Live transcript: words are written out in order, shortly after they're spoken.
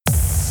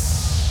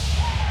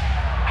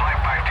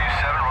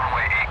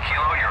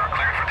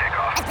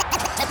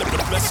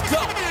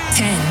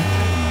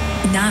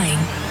9,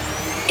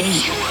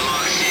 8,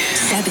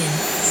 7,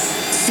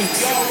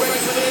 6,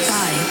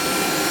 5,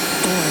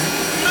 4,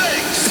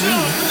 3,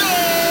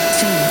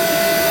 2,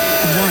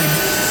 1.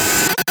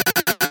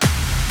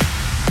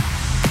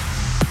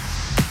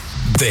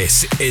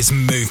 This is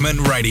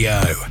Movement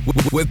Radio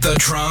with the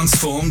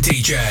Transform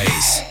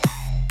DJs.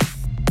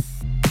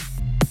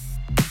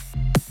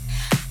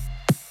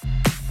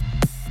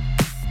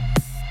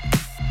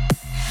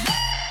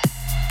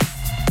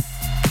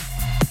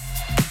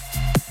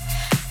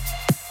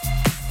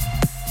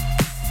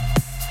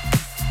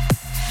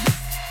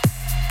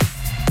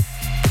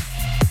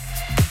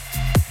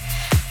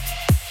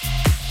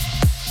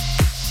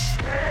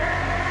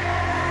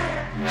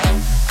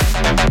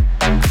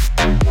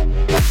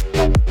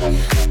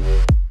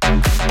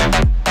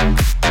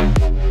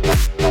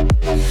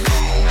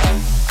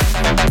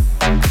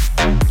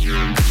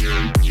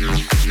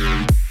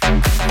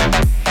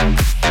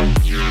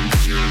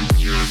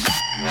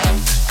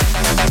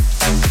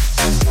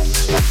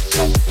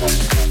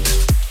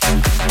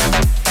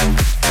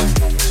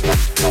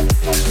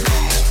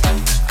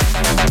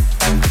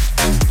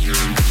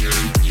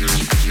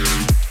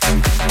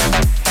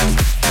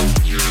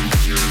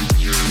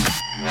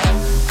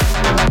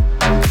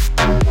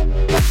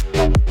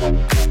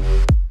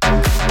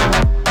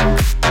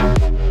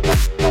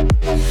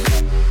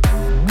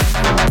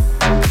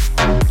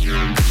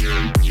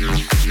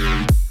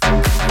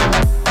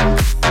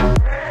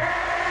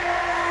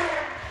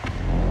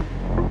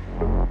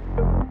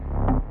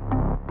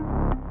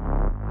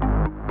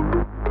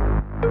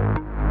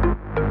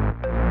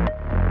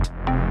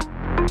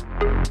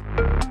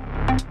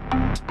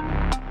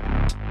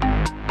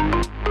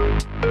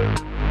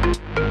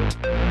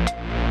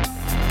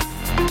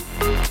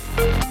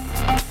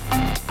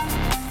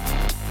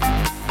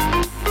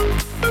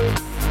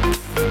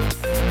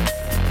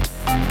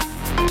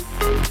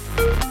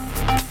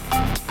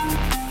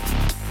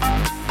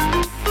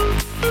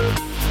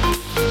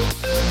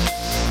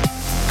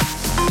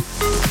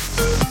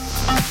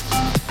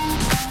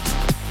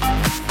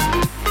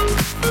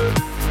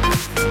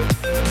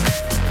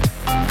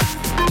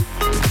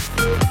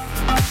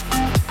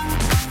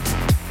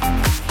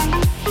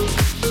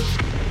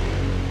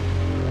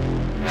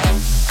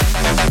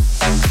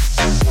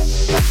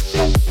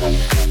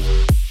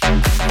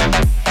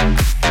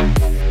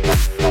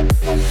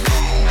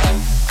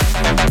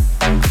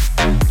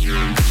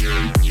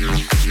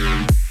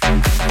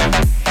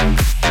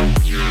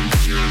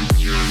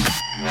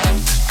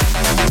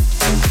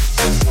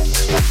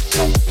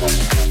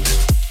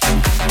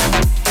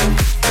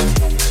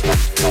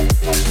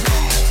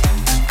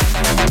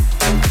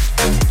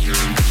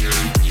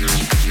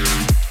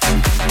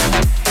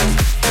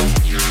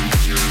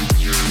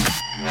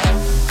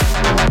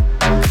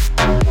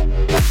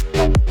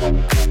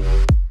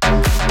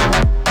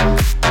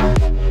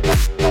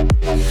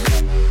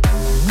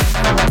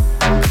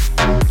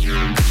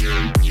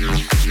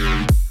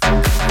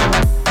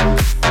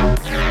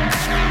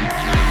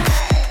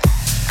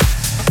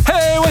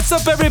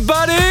 What's up,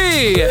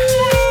 everybody?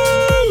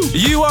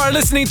 You are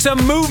listening to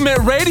Movement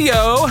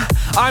Radio.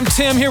 I'm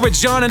Tim here with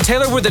John and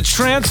Taylor. We're the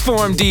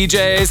Transform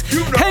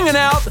DJs, hanging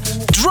out,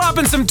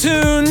 dropping some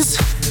tunes,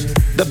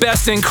 the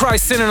best in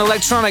Christ-centered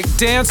electronic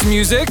dance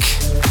music.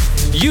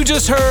 You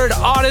just heard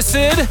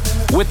Audicid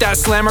with that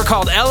slammer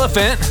called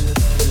Elephant.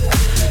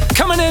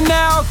 Coming in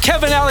now,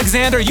 Kevin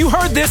Alexander. You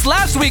heard this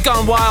last week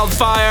on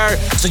Wildfire,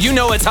 so you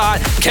know it's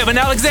hot. Kevin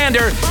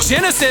Alexander,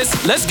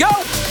 Genesis, let's go!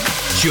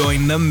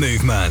 Join the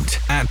movement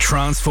at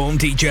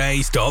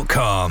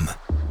transformdjs.com.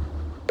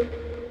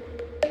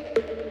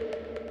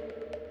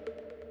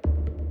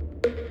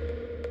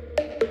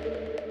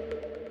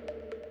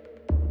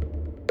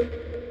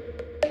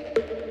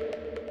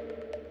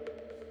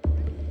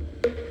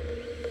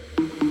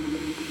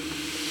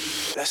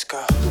 Let's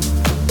go.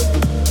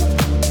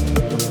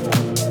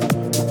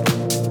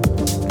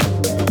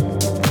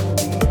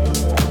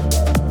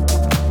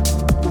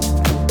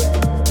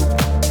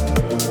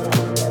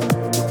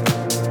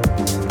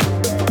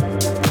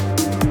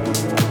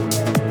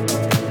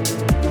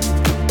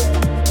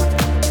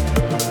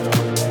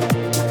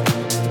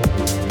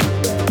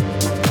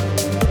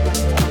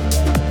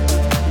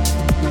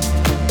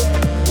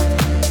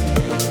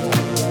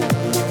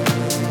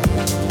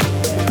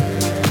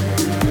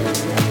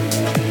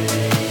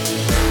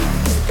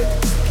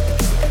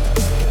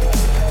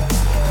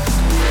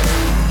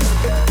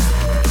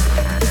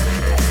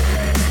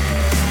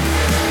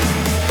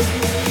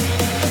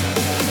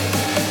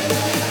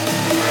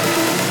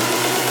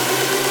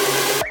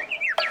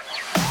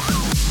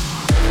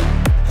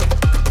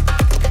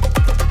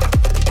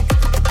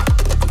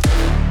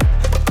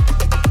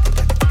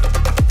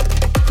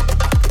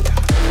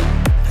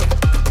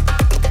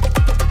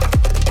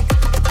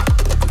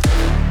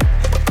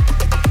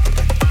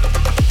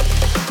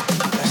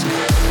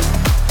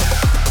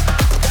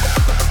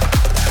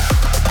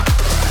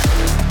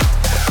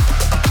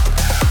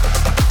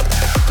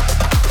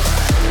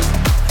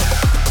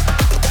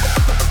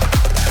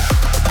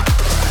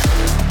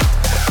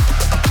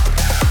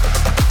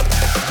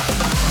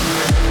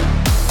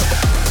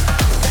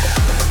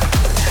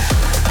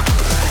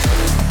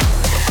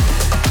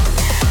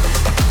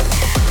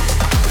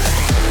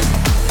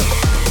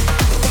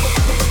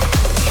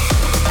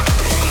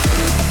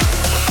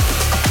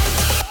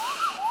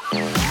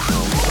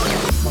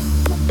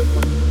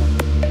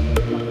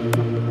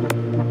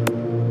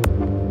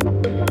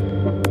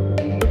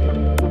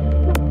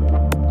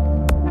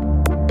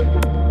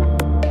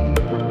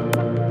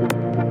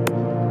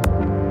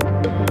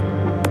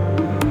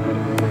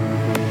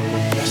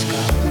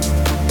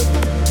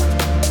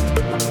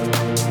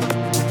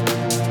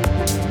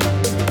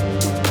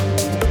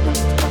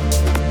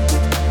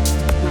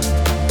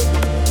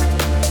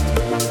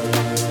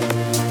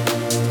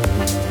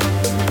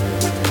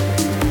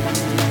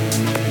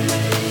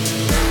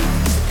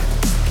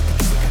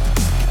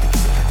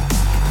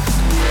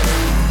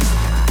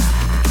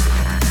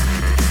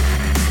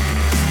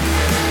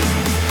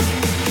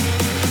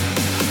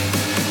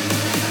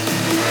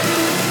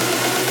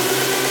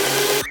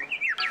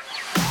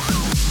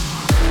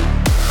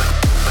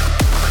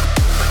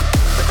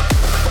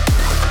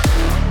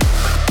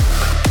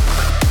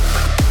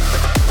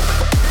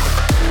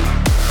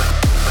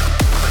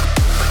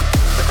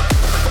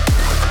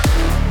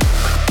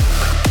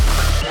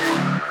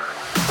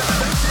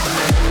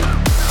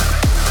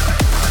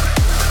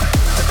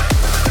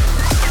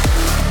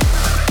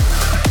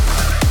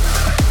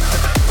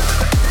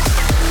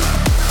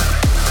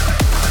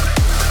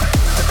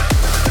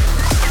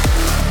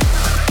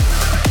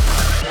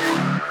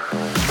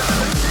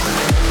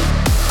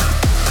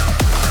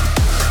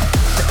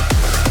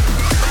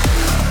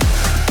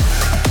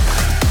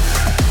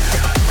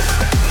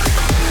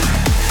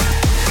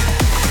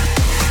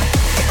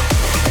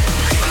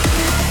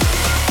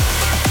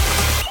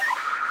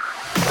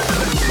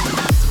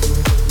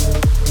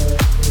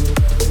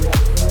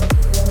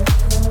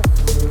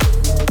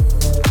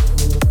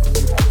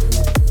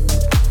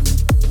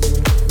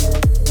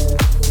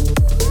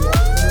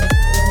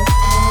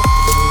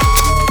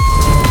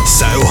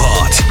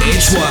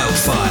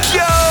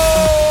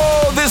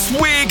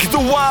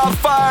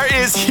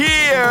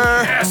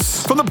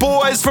 the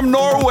boys from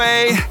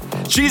Norway.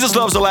 Jesus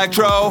Loves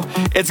Electro.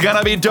 It's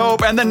gonna be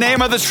dope, and the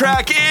name of the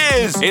track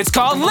is... It's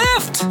called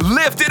Lift!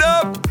 Lift It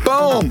Up!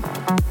 Boom!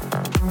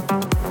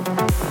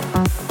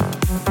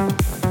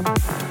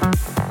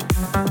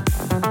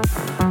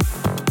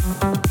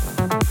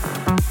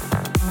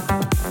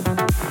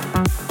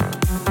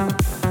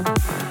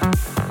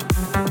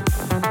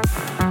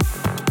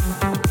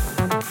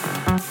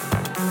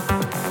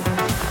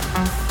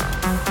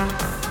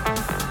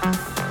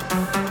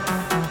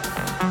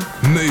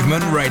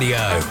 Movement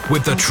Radio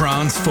with the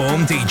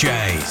Transform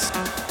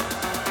DJs.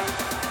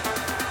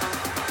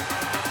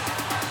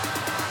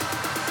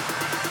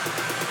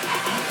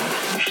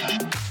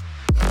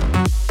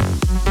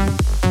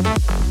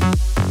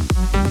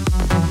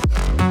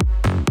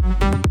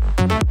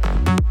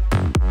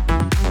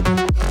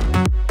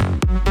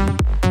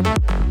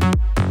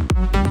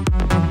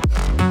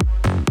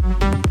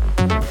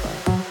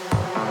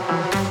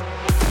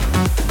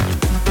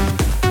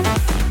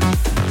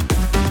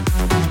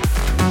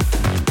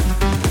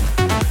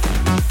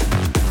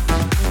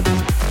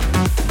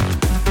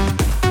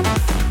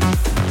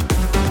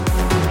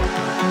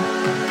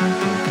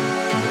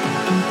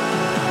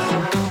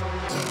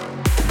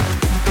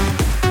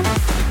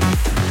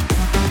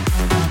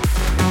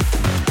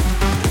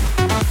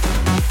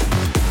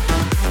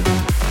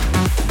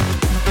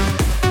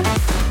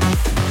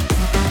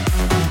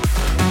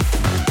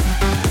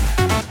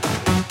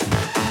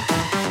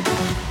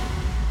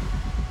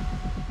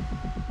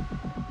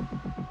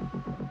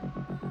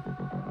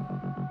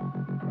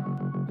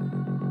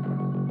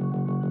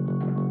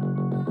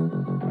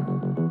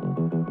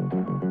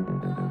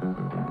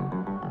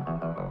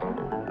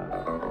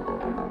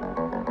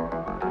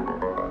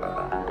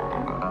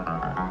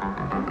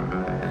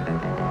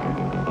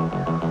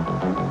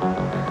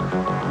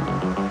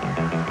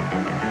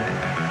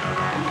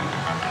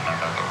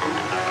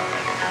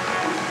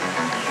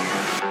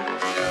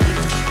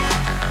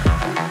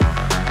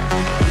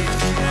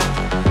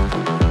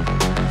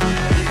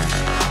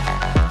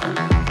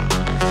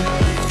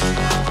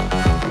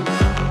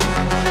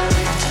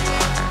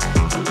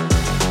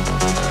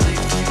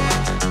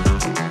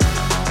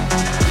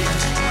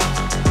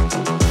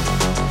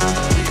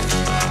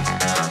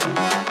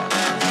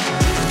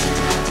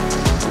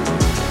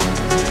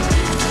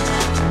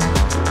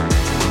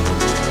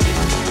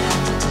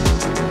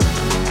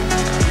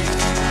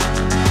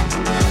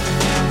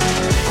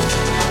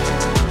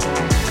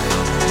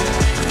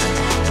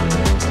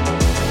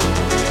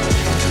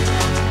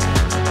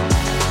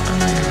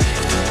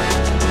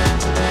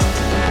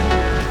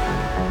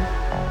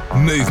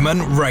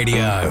 Movement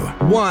Radio.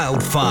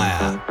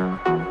 Wildfire.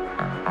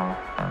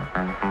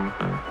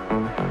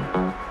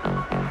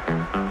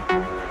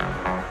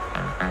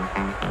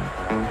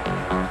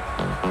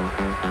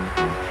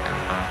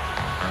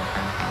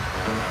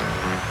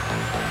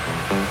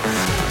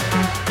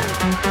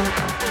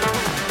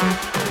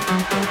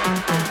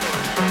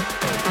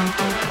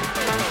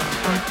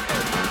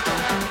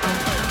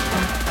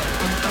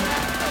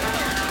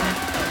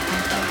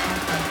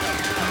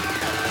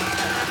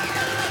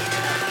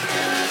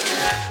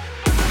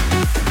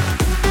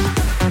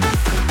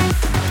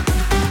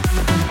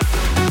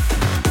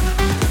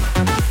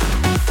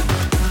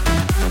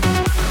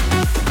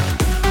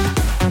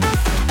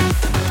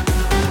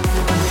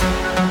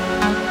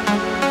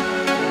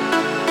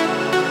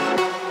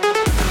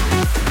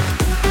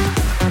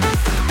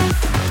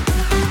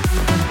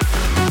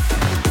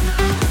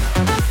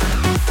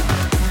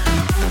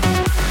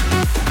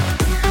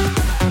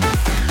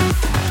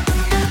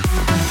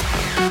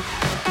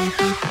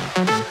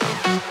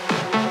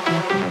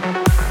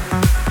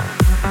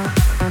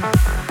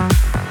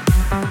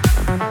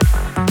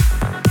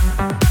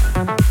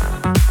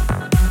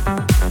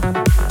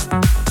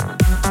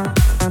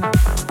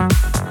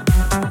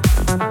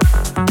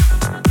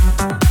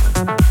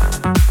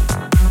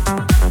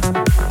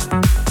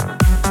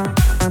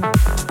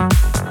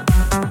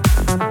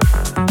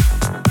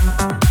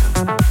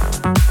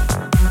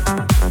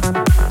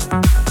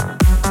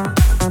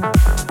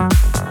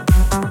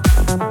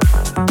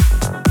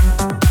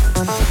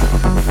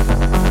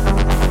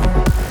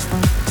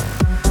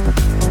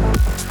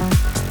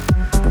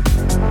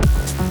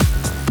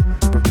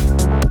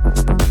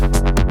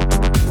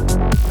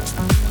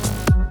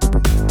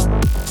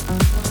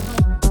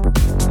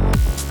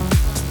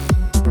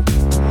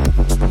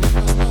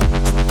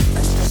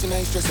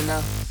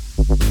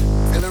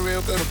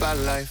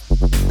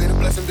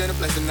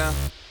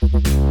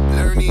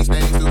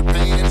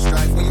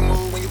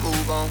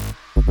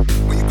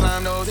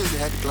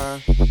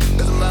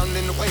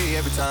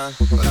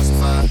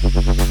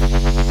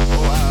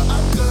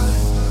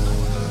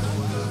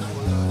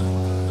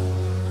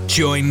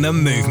 Join the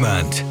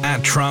movement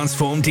at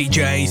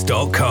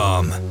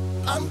transformdjs.com.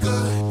 I'm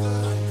good.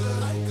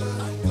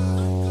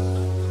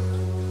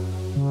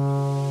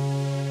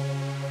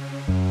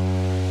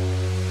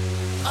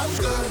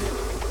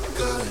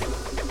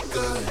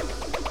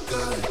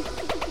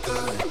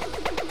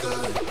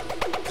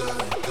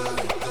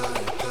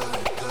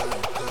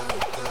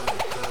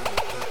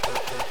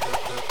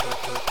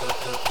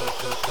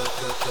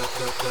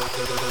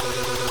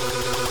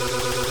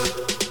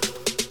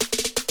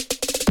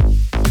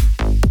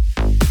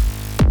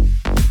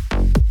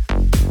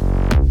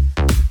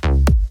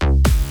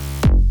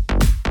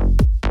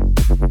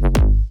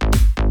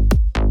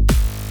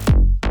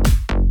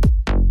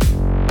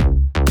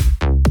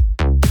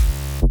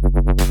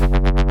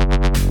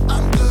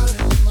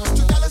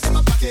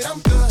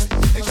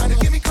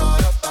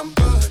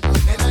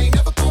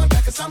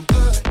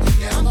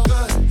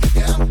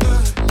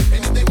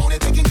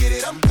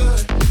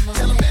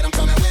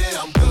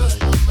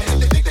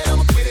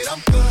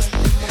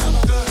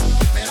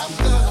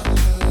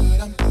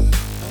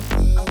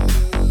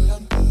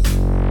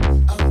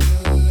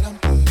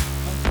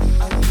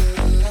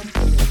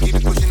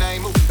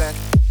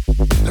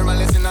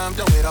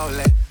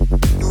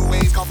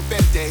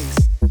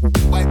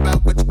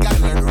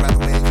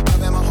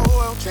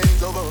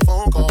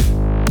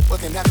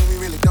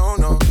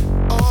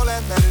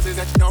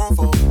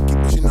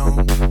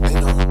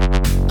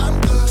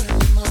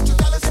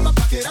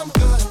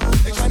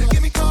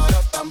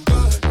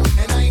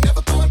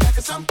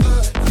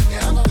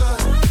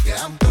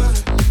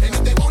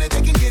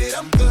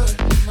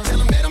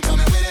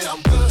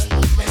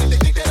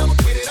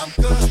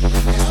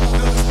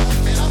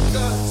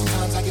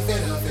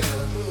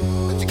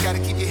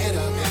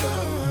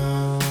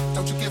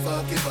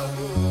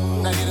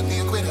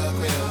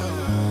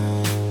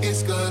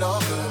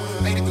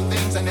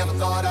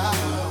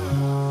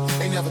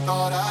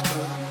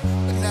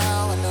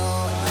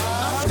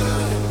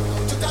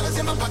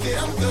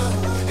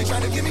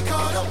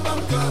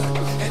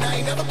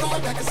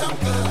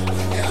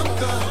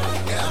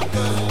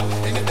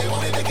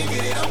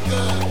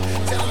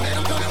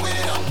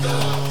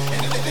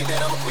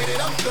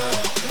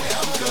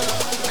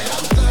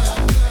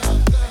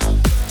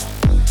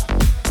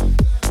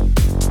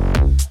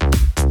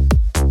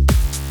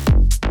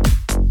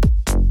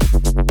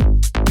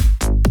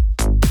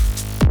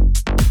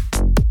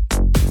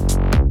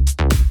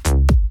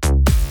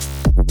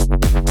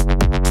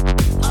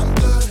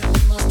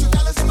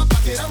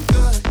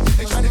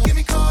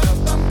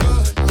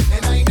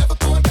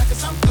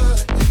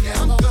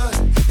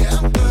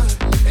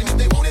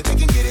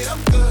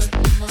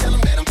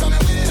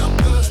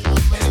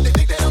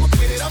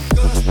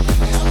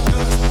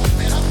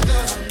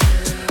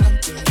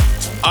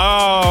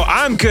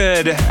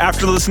 Good.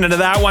 After listening to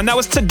that one, that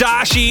was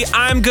Tadashi,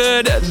 I'm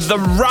Good, the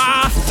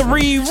Ra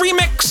 3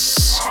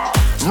 remix.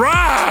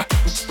 Ra!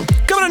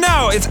 Coming on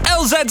now, it's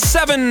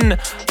LZ7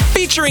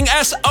 featuring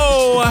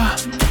SO.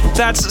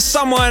 That's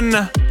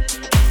someone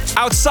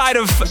outside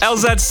of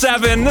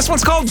LZ7. This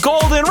one's called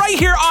Golden, right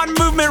here on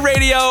Movement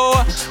Radio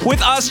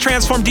with us,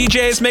 Transform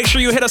DJs. Make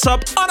sure you hit us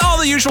up on all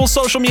the usual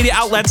social media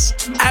outlets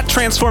at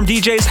Transform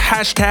DJs,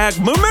 hashtag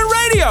Movement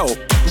Radio.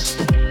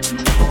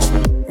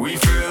 We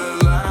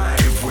feel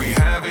alive, we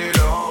have it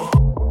all.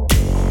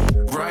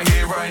 Right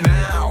here, right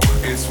now,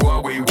 it's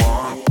what we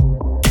want.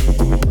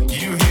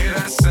 You hear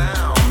that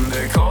sound,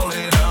 they're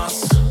calling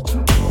us.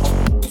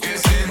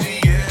 It's in the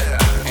air,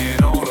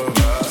 in all of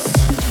us.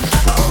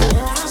 I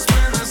wanna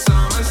spend the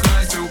summer's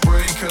nights till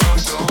break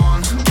of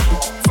dawn.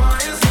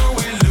 Fire's no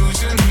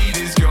illusion, heat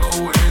is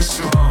going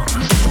strong.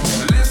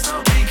 Let's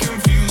not be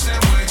confused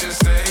and we're just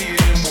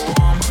staying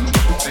warm.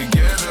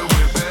 Together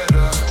we're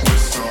better,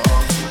 we're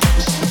strong.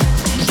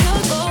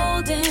 You're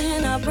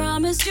golden, I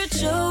promise you're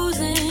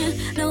chosen.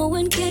 No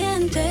one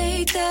can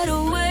take that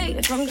away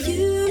from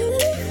you.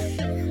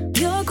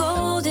 You're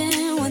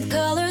golden with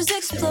colors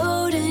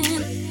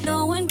exploding.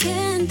 No one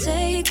can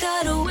take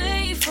that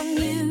away from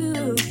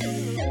you.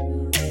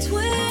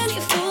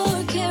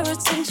 24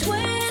 carats and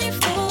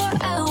 24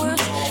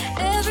 hours.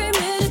 Every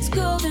minute's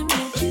golden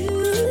with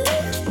you.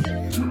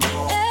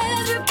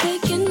 Every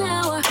waking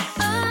hour,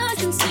 I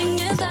can sing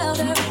it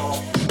louder.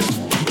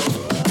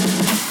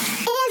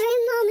 Every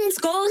moment's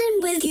golden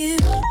with you.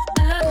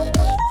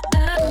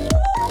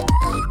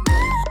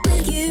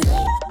 With you.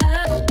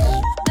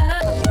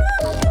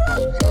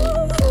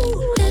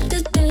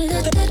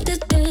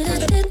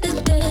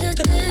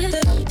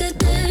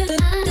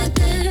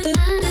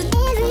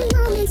 Every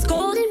moment's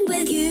golden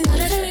with you.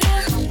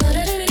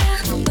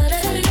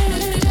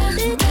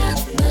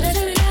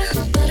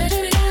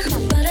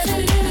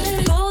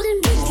 Golden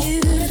with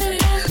you.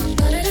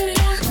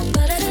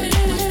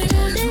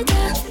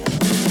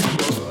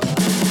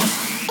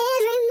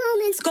 Every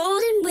moment's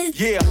golden with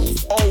you. Yeah,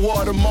 oh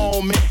what a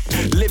moment.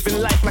 Living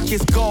life like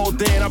it's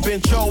golden. I've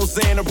been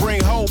chosen to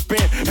bring hope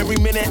in. Every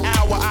minute,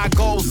 hour I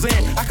goes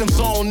in. I can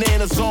zone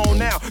in or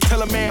zone out.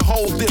 Tell a man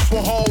hold this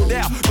one, hold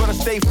out. Gotta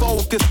stay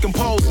focused,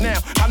 composed now.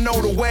 I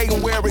know the way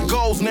and where it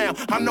goes now.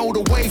 I know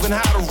the wave and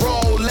how to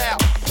roll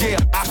out. Yeah,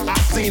 I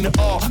seen it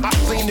all. I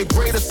seen the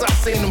greatest, I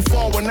seen them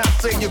fall. When I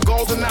say you're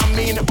golden, I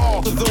mean it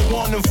all. The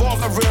one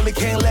involved, I really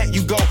can't let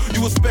you go.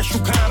 You a special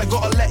kind, I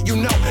gotta let you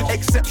know.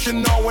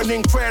 Exceptional and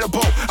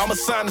incredible. I'ma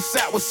sign this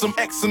out with some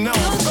X and O.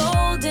 You're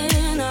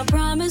golden, I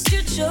promise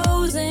you're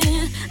chosen.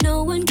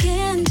 No one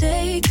can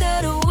take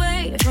that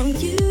away from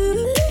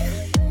you.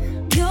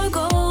 You're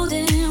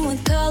golden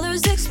with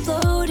colors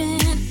exploding.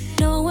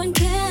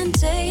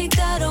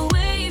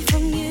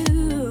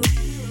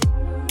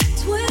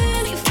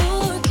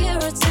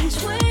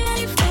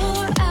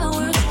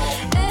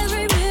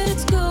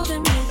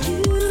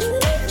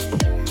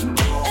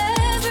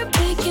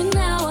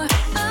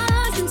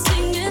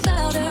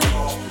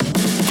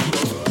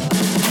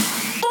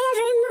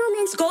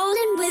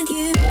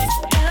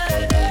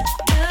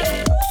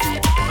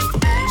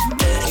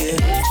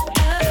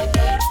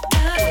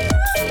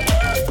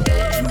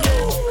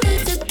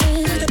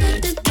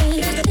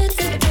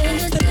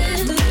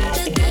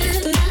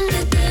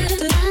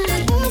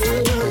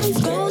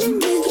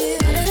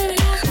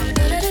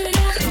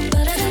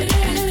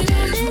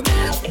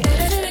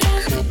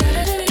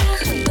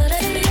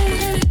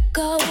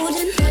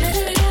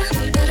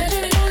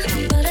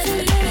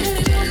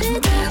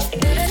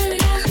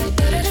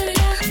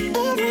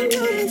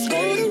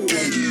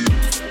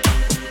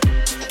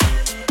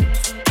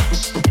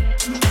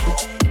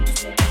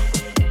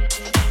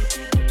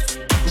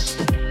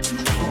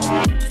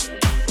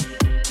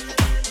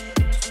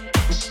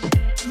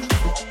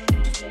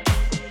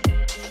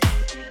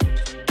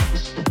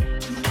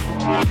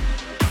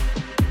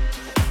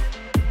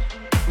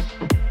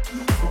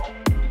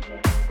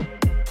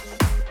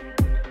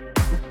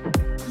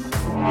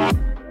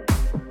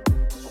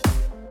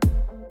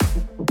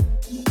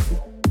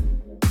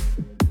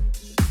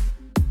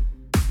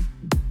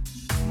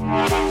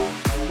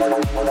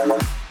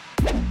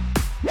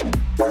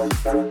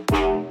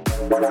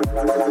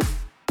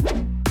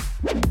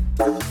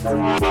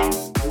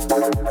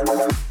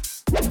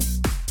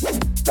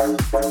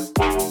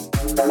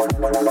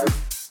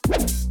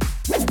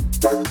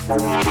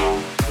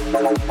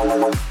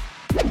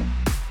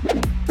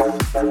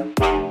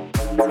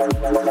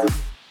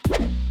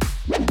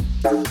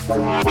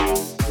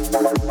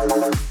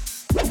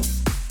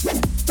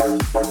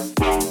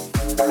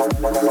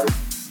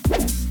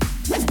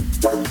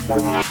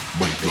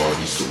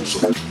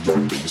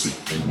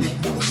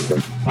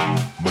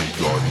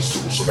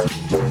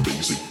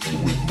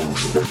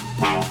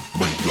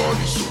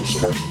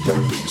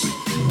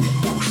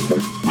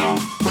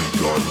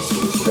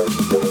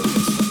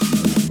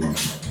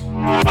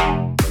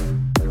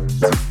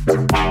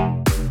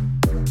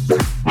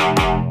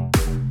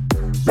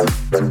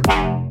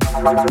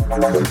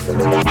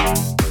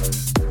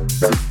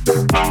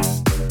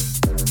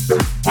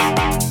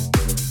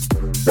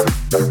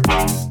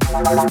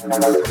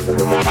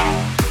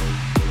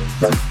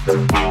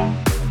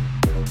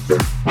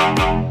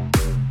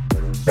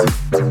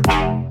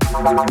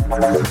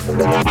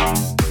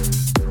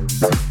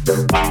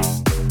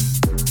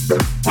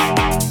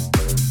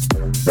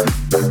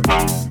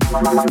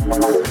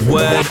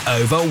 Word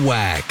over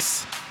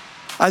wax.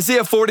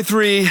 Isaiah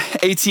 43,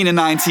 18 and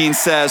 19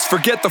 says,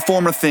 "Forget the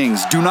former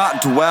things, do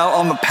not dwell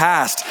on the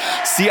past.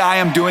 See, I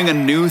am doing a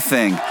new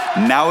thing.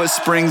 Now it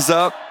springs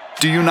up.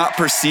 Do you not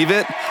perceive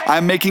it? I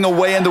am making a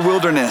way in the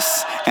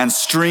wilderness and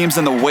streams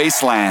in the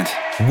wasteland."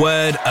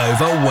 Word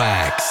over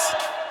wax.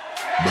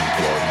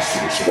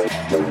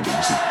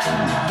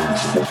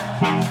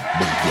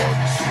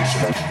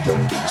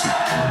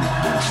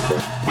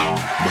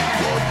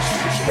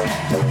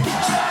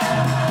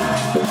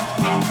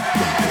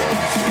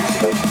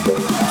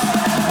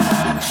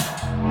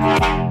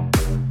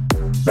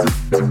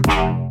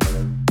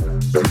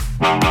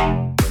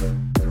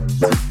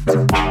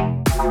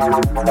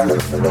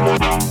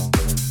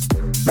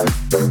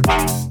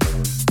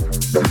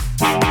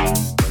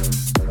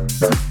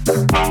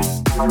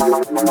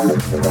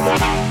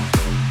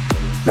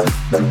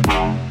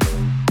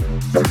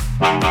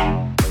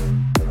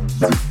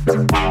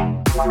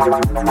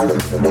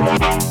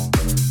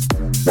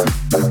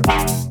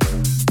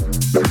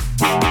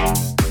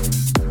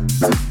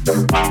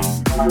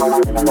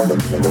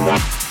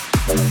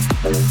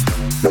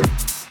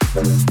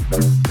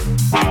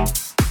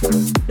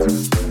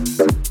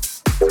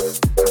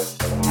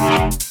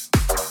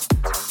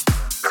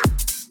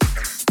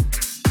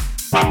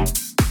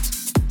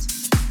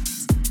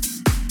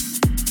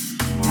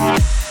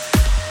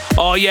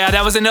 Oh yeah,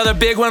 that was another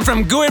big one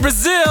from Gui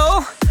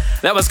Brazil.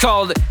 That was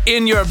called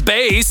In Your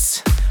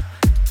Bass.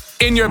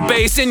 In Your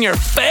Bass, In Your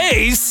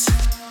Face.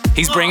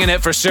 He's bringing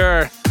it for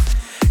sure.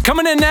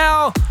 Coming in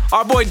now,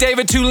 our boy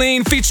David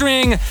Tulane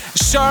featuring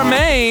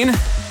Charmaine.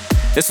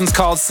 This one's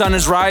called Sun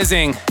is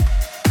Rising.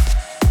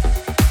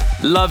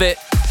 Love it.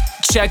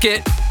 Check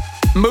it.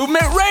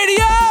 Movement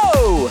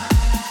Radio!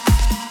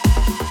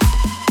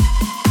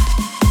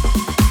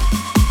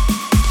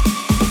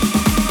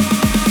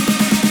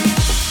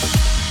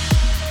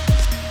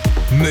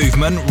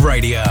 Movement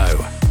Radio.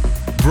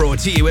 Brought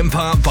to you in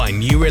part by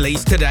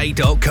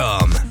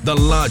NewReleaseToday.com, the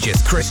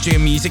largest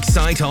Christian music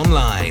site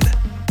online.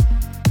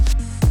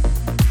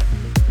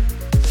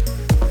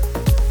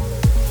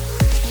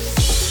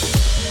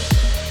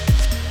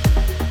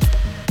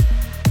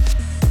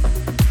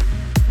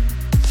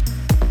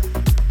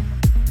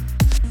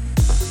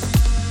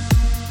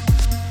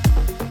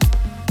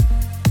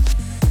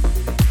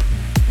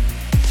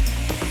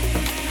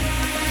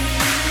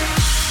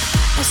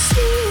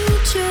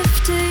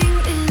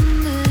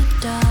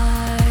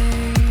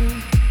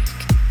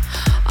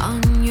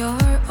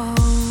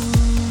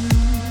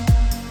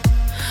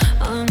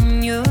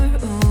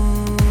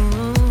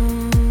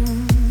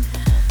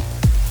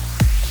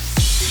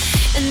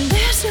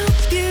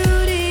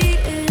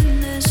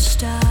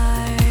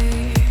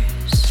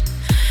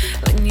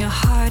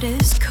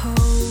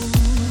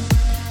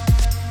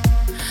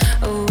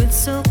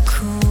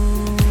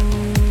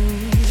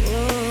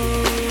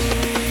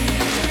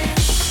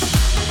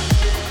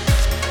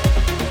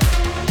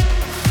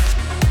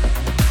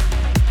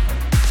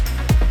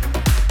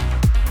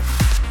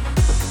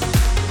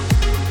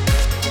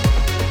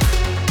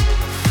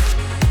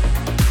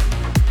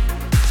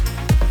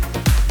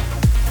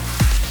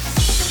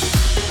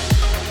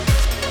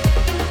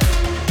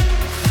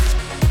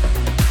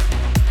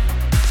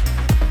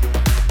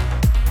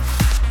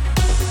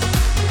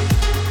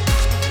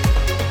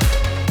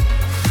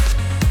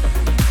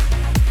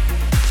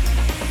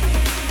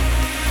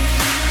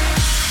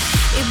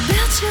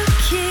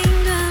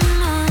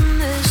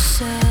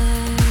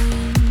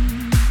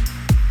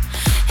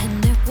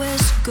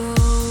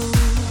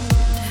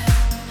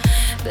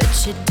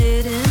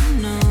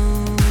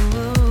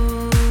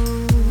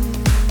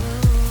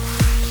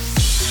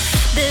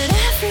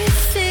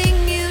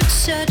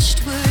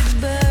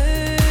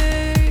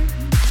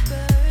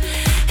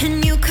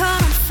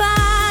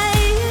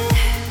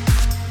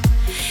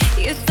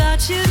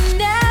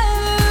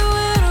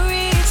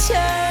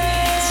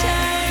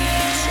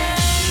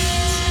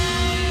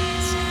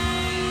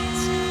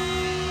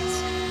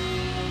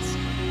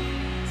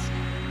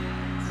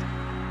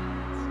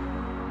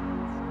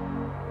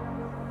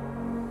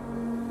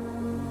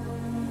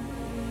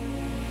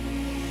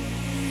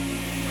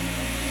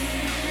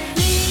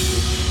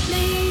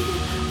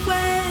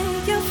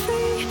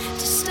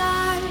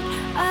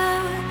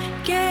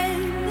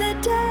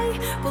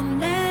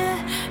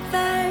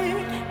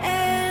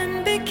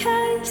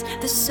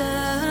 the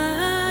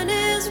sun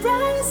is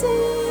rising.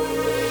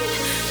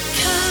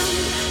 Come,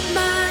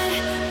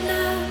 my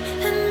love,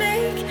 and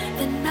make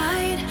the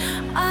night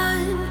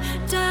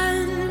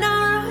undone.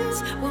 Our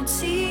eyes won't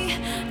see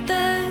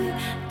the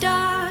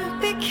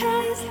dark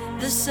because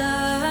the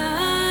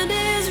sun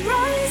is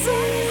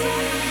rising.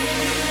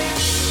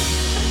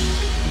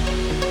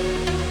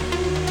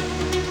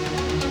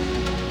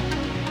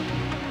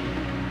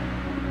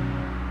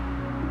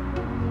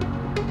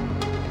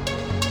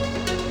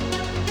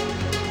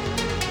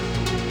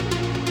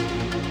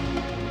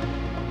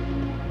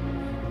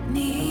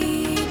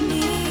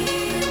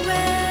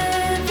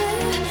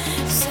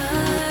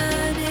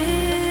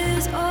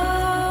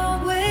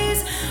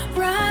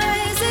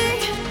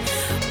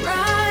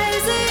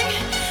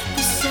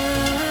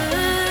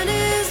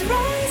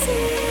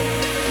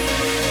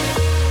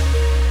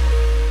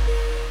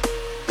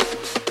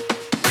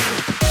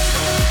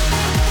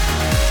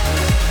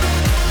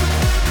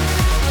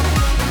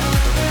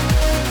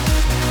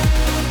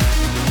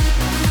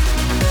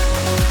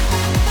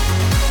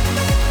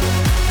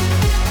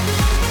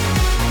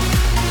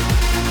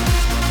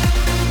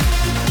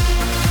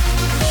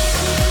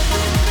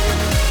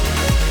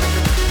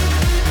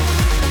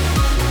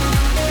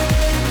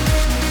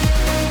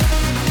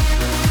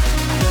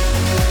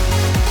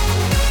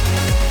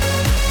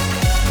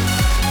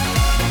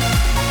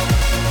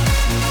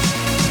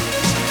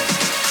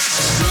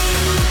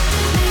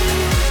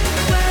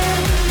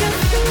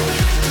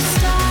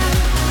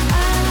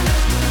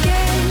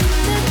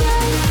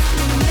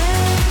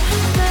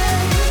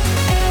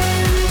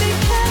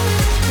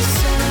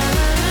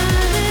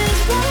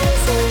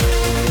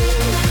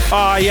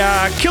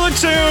 Yeah, killer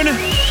tune.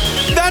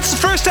 That's the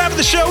first half of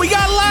the show. We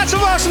got lots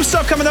of awesome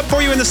stuff coming up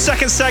for you in the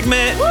second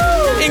segment,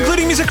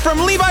 including music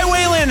from Levi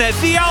Whalen,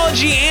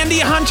 Theology, Andy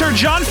Hunter,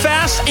 John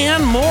Fast,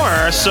 and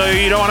more. So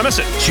you don't want to miss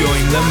it.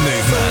 Join the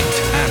movement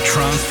at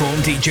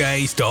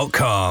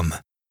transformdjs.com.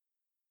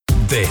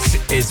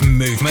 This is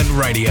Movement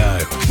Radio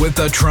with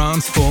the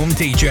Transform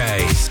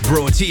DJs,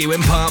 brought to you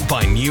in part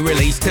by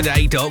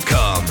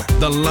NewReleaseToday.com,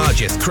 the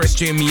largest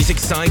Christian music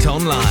site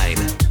online.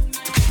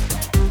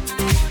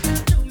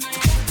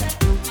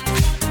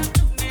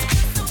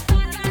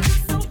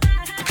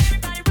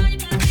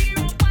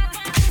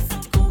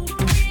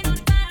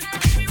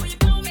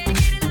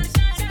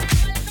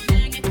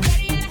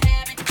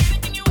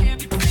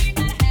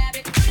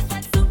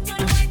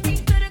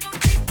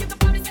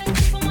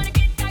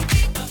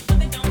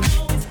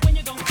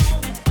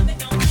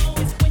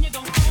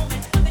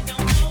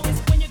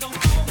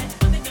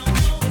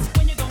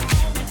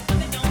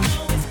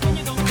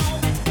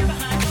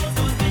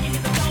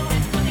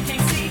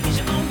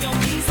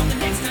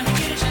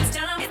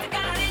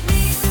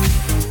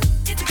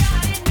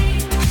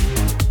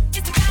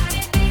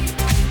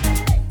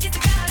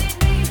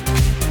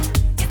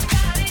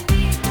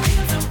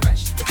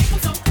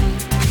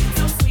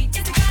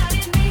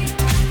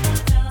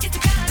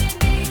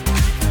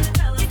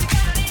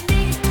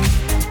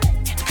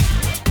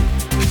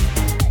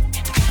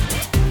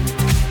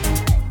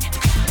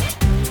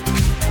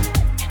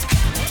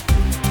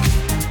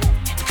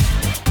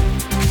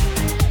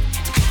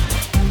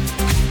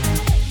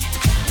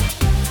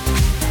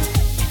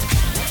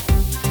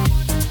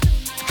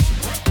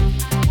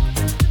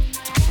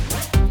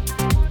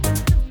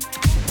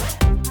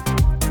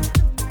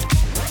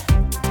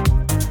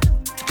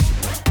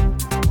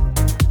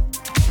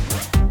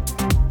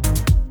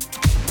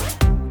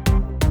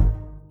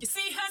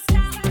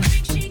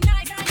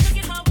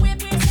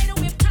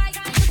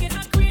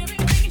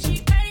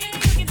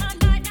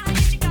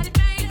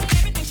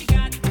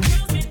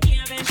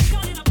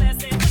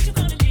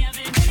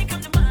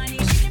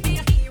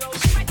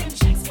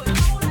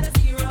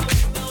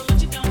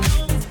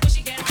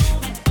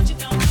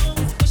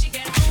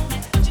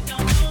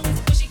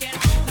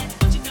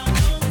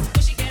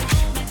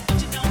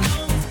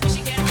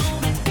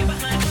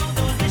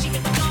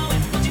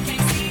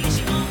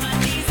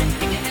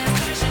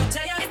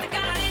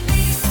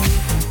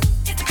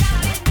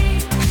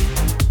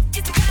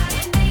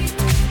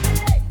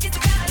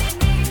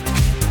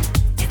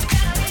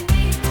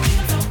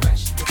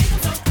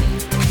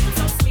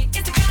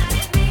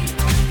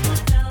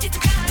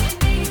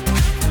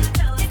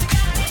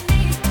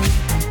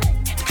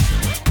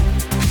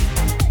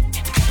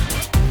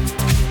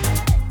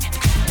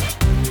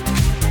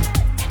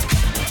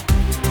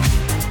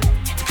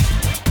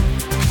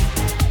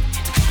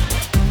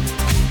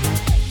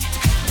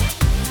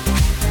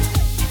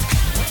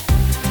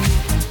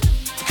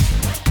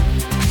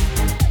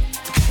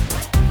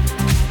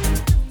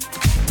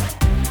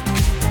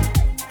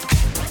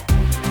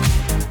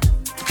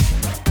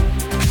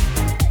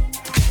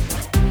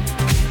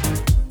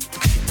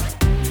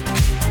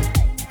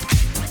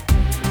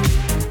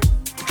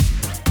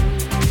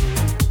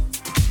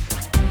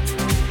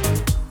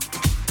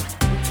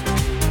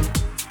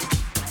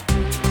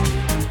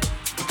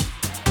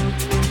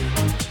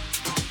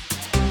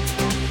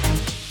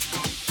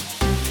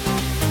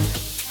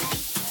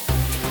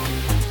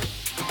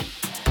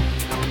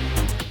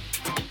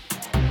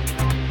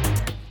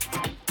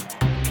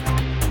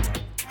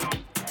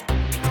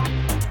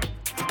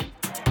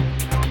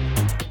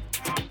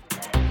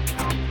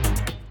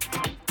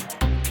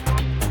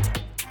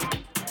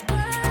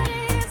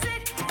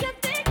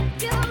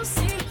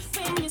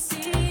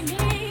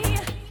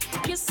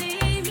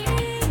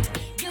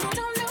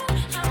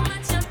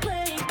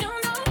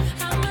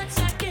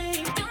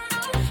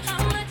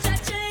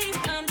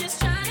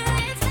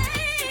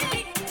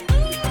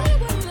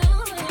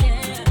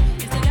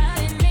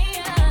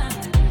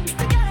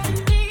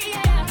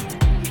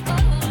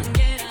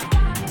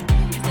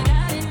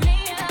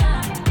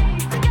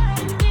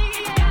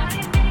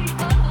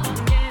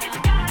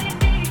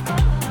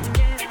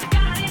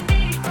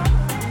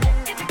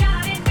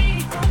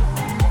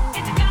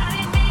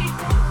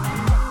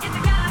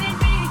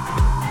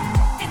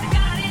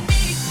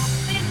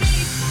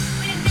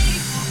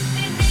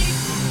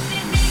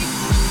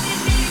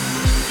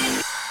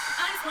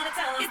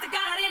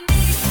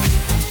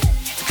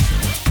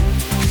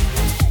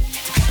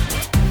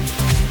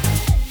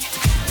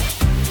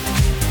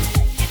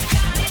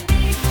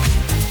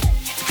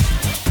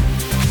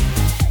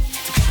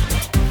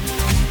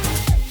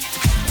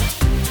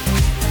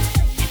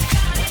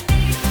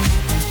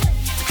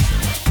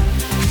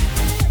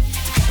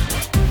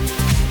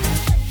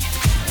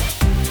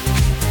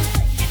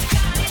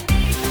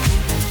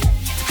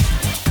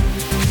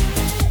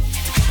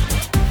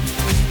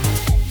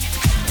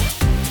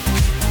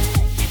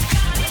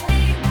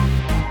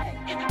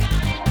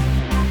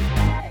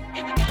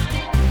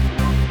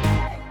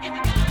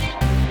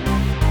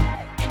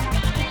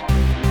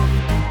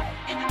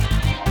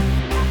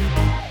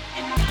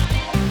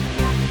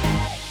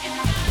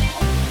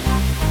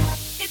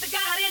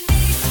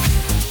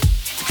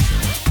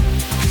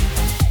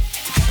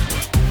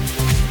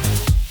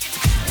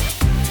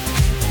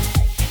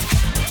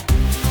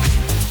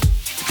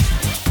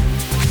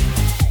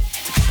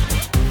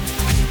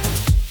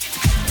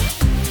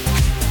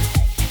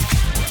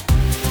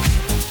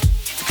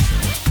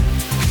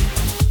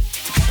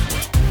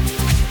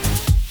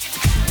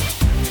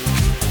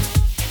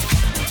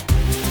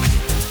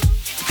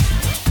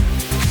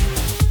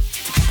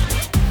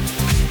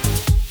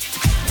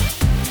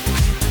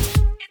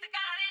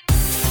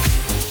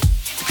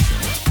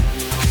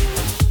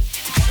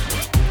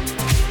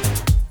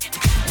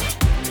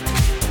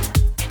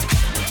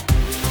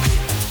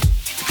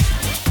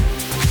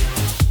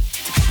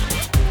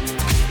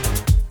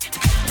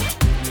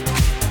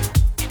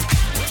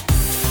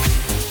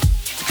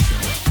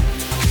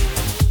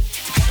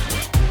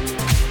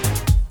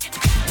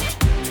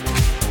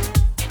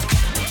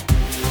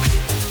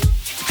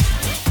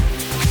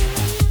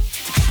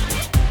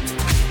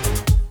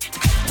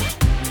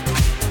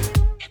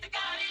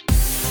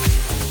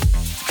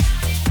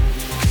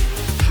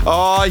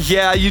 Oh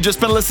yeah, you just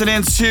been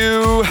listening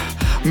to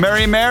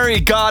Mary Mary,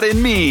 God in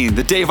Me,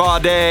 the Dave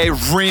Auday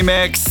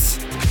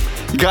remix.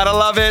 You gotta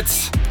love it.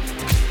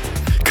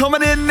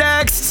 Coming in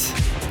next,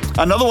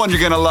 another one you're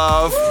gonna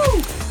love.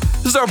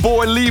 This is our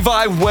boy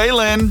Levi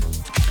Whalen,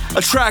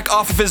 a track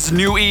off of his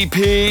new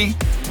EP.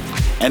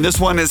 And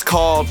this one is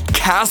called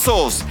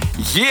Castles.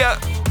 Yeah.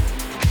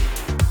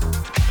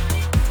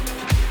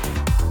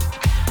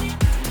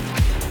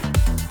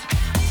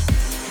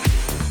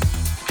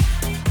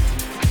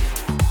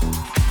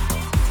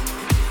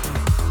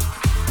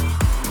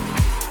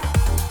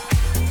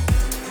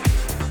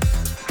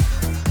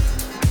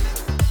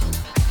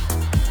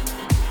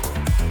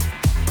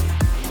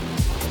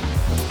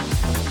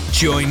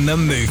 Join the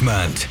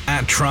movement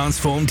at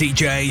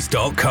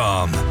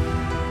transformdjs.com.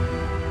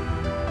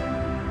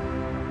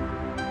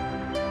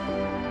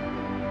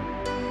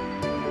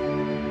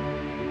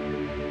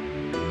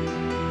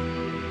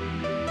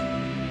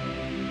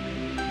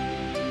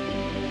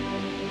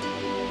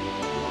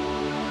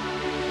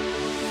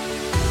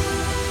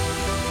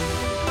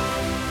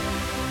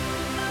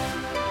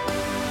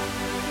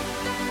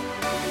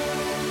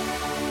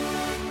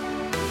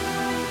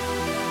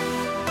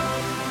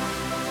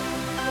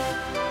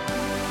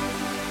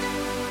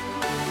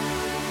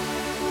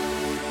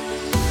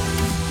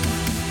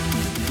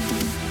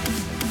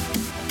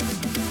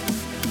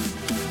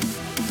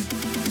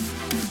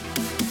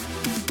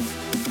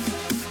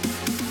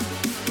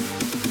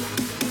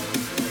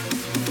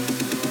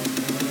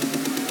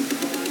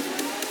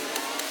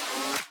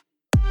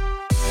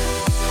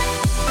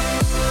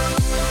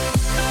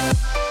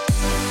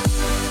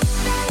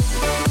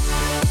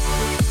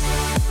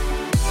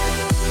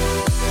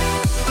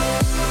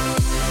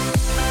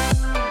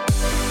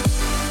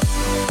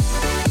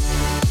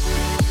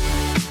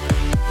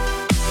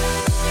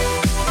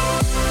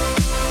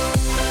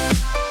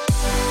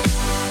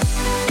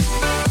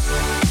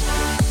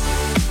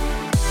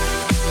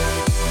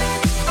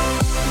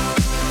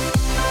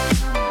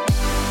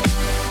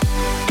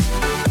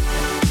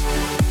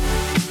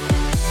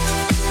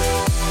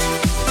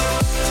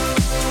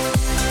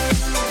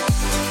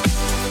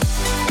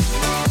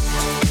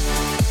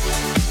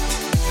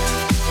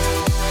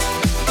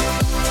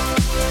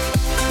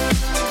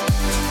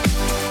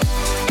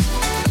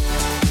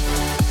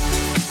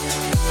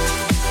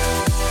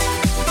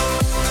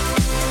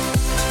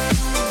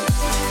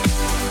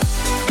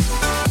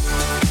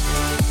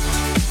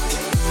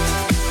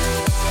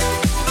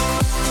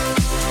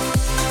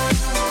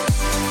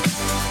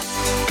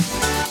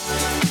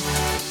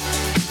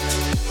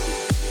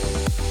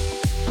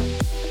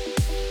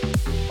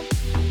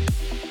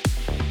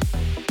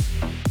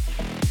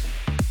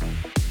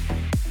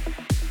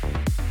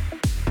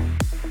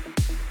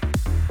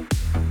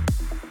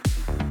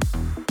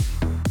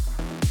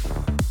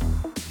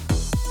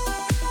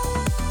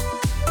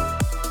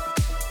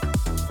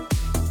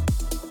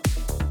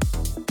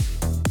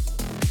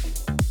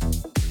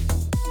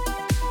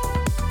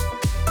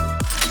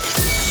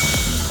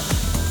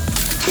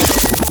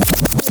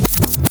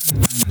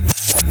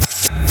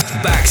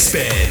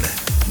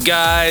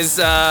 Guys,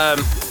 I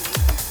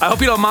hope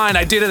you don't mind.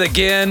 I did it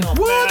again. Oh,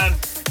 man.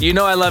 You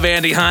know I love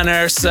Andy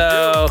Hunter,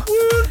 so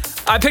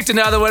I picked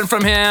another one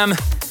from him.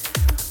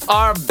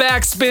 Our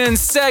backspin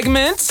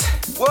segment.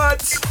 What?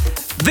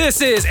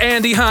 This is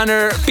Andy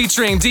Hunter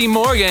featuring D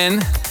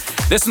Morgan.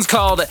 This one's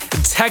called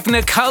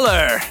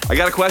Technicolor. I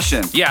got a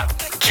question. Yeah.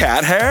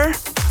 Cat hair?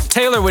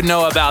 Taylor would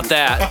know about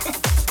that.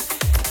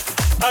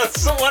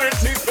 That's one or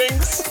two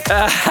things.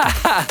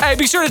 Hey,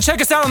 be sure to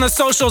check us out on the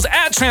socials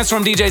at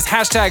Transform DJs,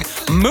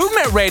 hashtag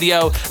Movement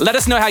Radio. Let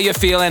us know how you're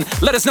feeling.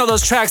 Let us know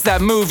those tracks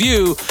that move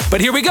you.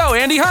 But here we go,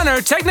 Andy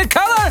Hunter,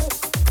 Technicolor.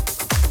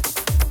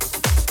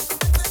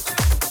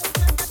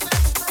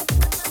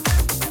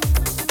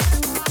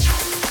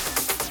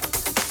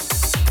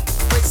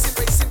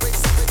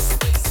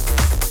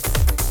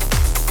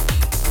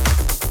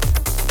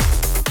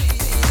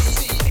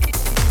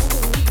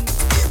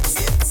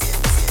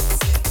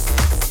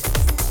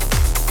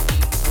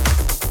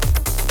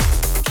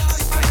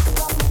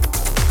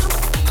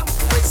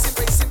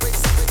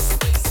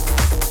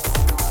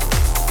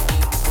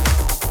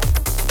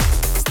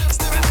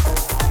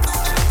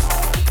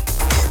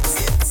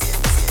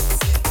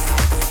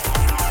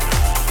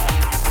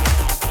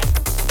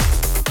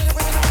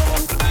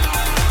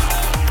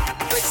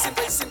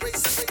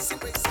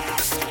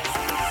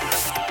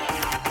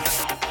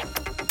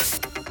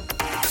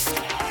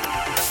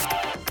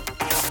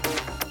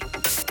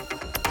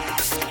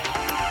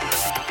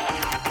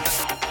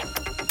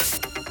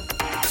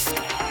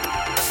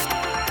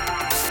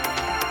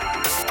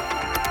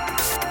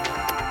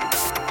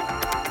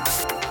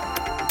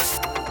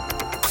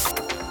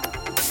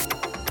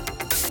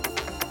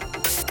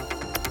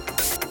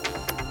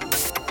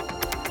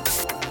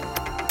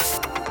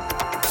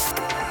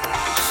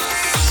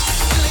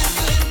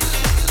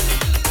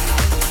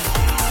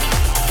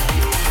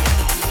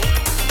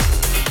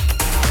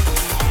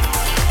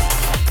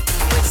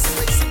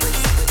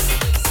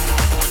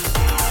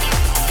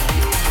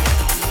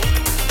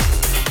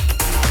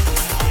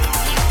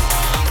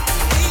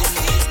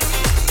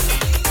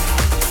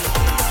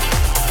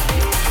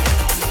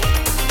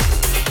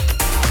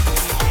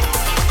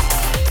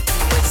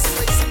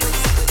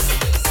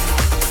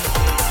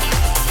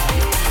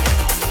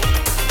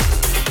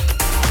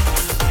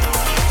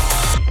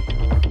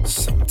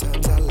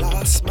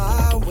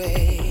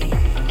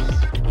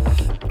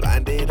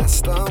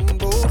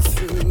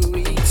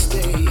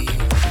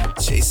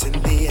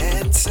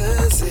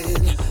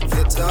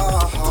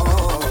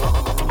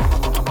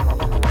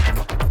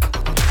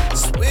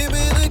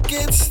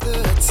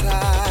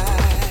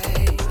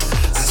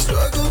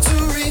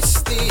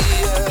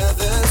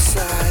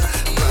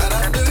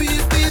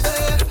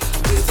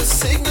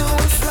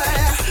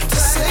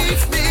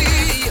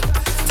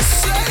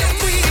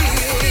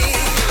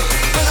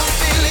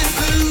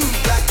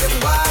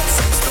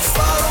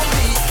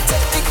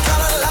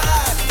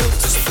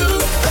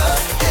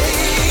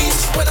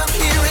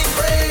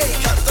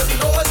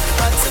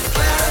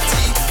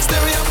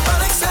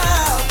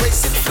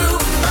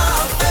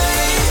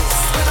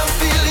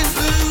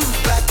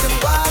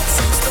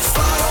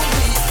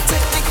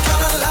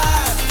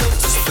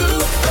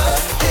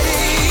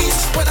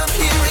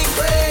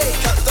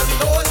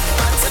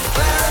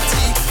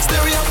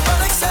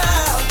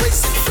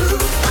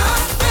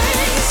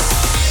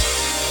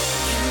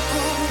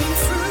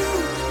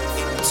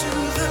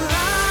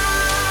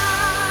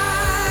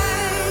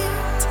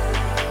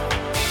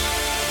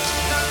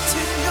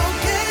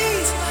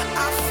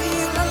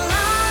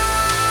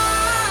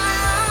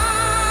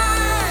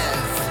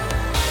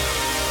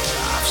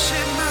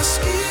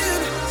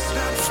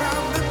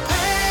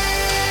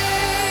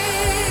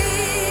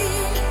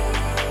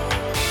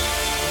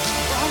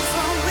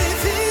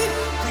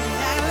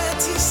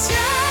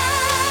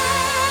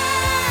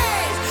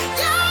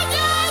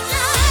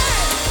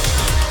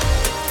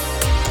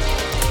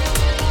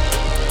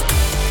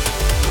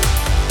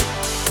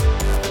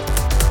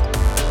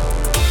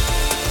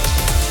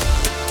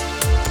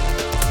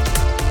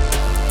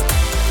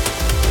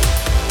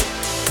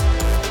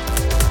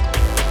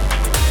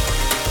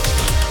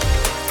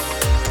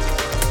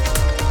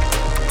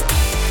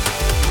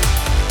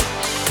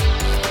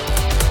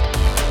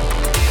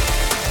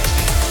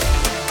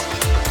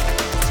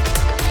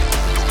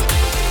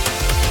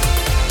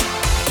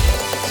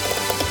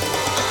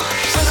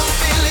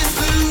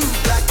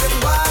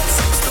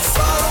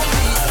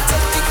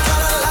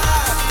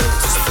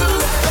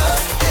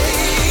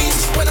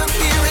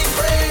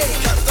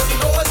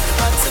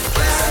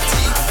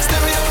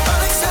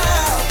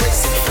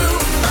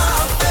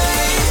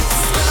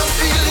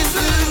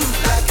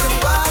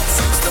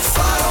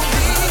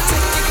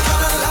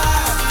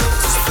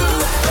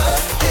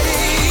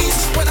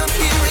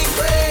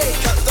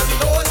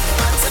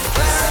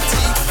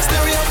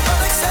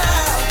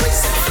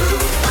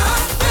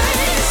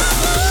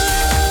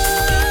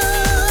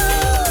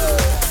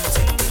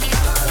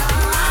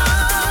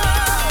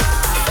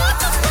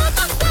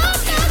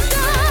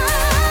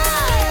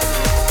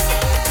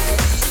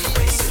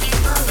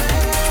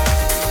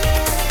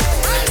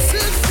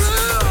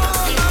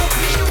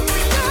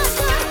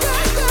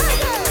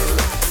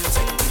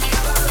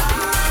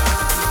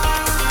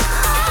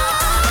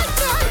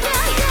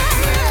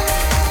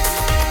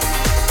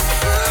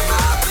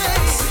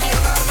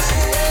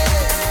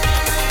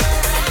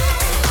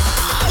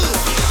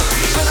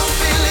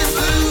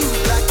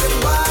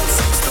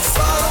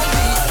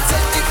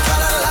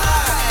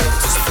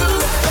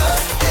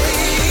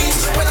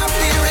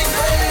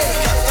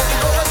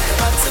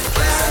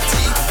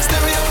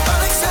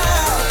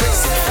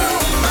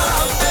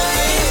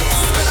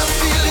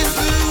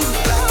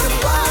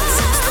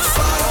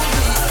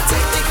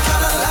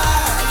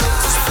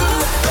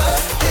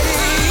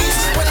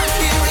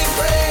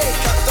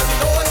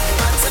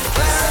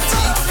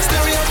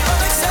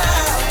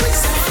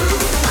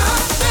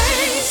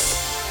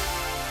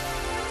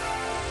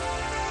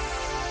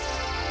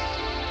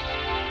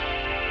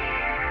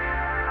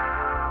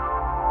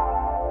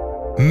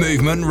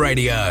 Movement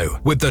Radio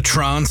with the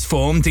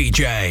Transform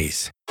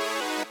DJs.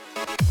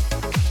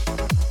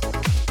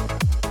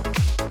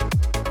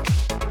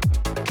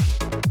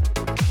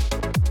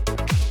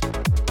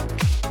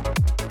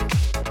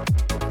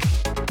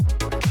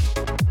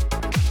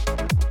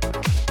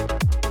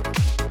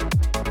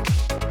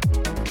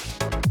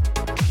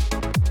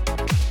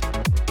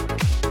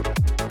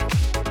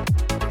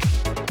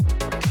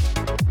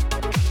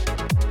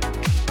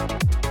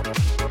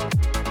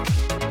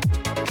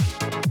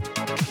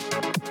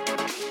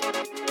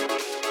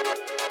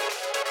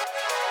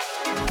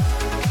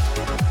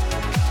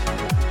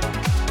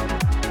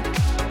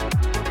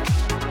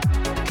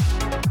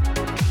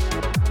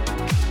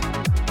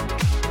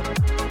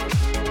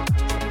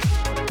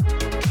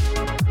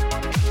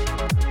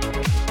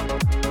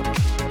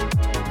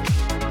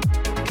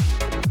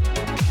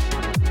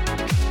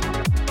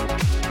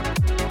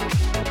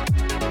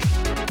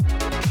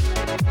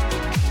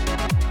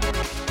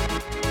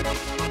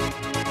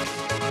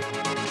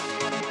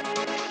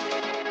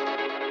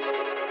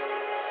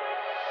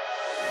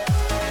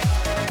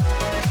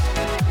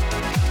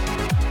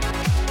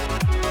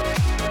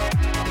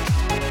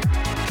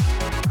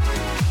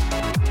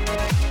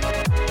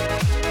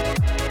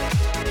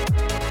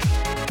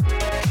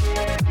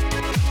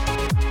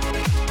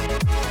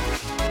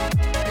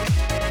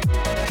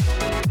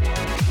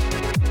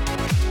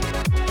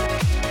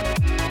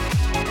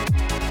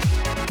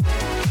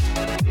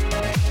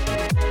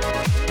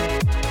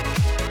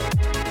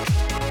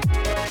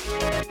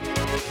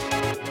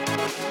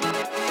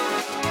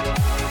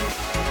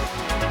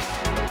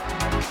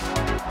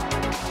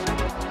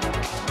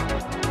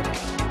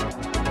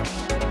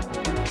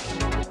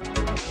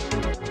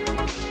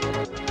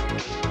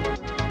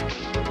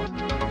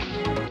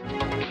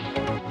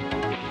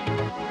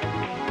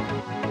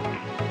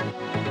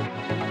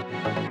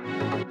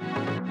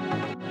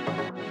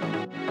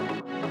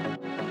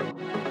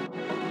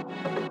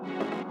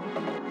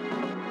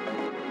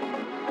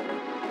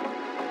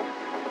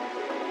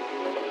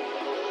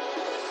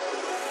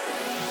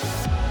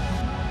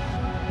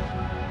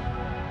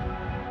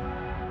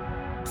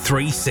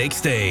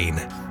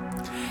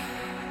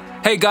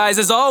 Hey guys,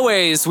 as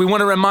always, we want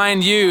to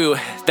remind you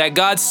that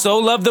God so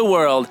loved the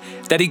world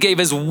that he gave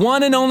his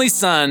one and only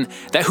Son,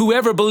 that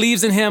whoever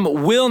believes in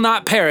him will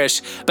not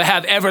perish, but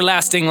have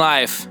everlasting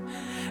life.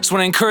 Just want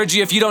to encourage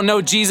you, if you don't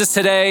know Jesus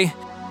today,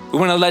 we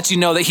want to let you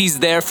know that he's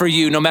there for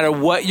you no matter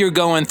what you're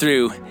going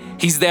through.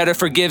 He's there to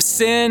forgive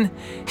sin.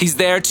 He's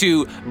there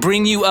to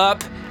bring you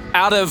up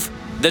out of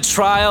the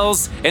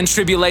trials and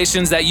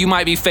tribulations that you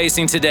might be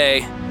facing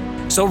today.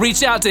 So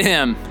reach out to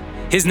him.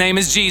 His name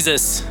is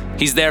Jesus.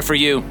 He's there for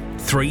you.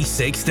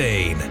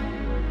 316.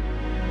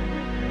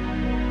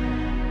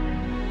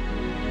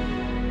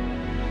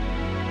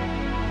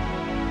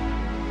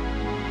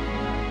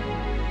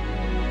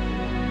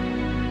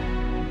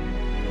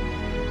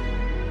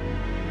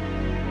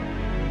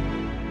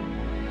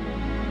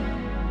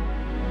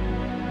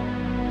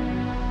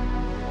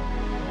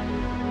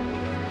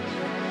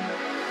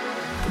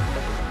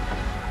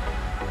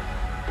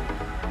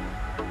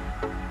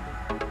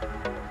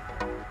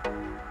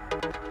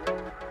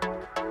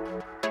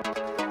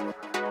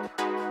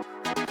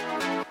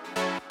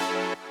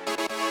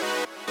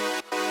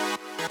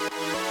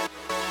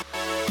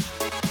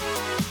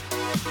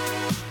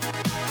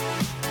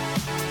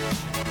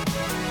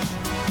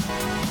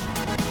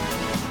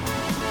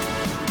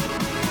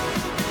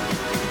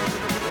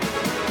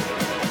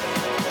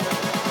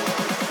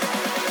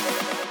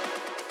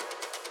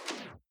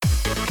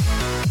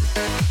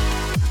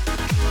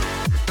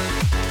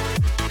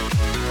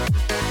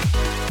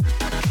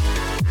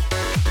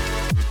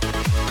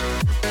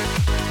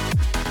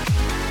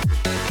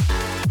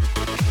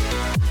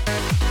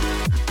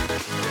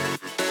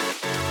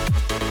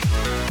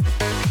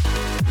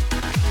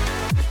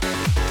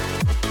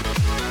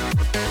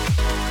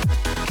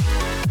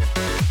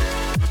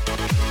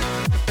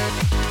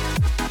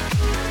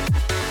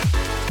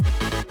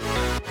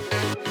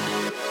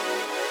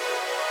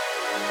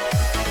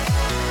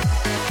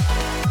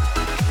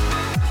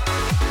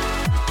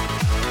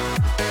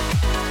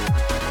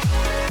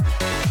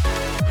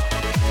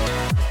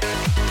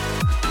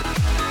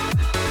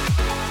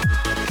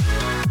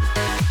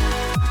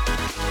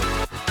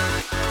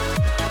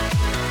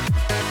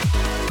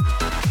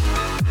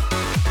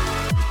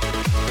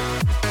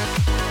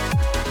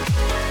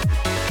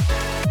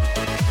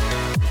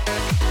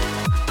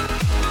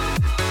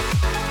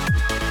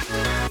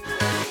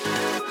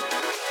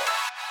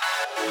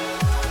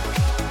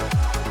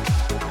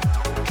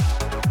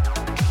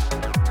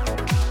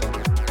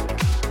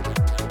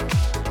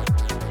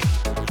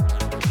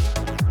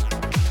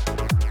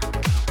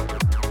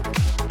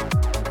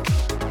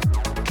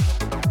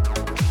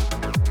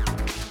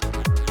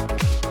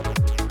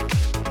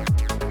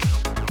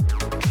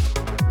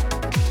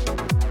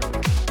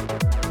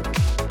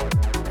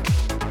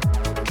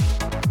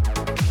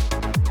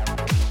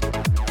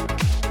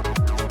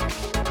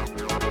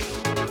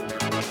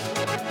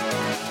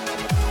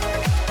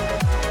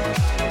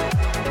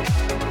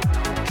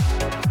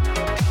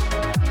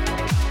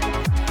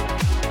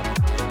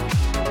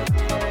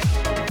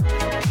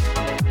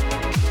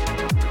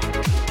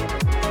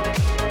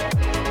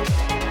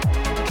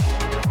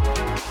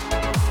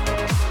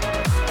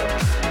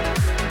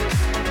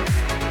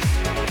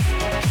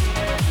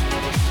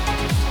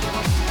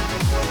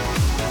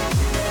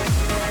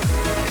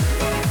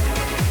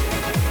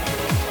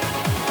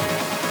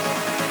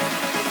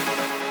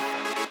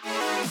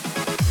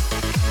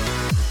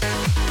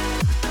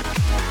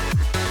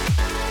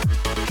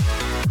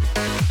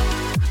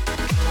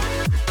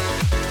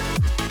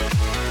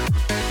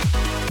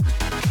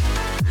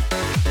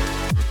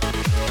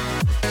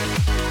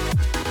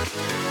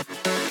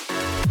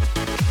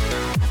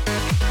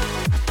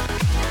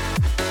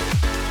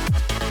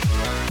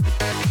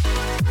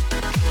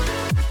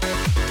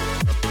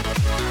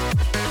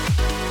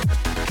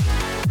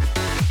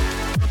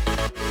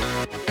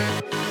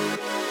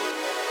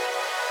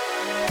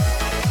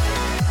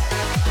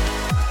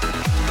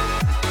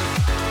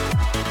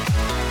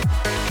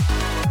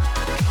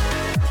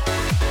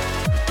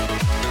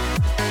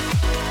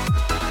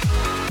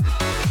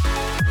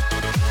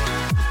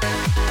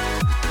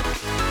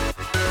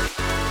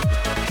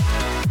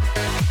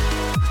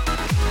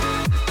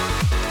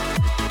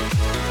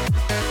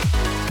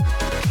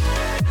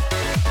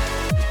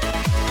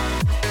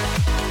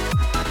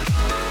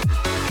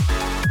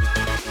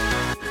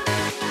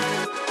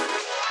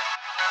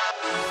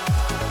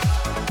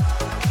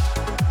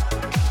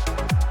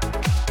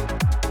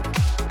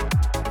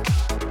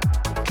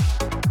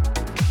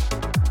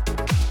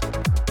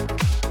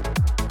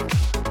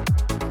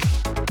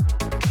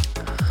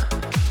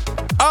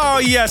 Oh,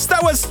 yes,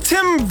 that was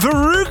Tim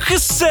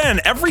Verucasen.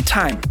 Every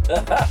time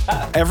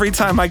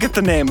I get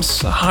the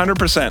names,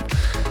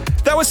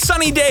 100%. That was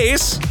Sunny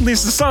Days. At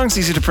least the song's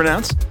easy to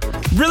pronounce.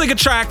 Really good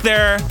track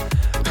there.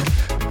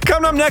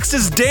 Coming up next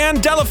is Dan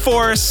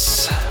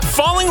Delaforce,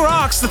 Falling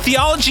Rocks, the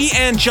Theology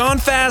and John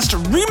Fast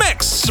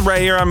remix,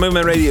 right here on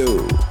Movement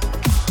Radio.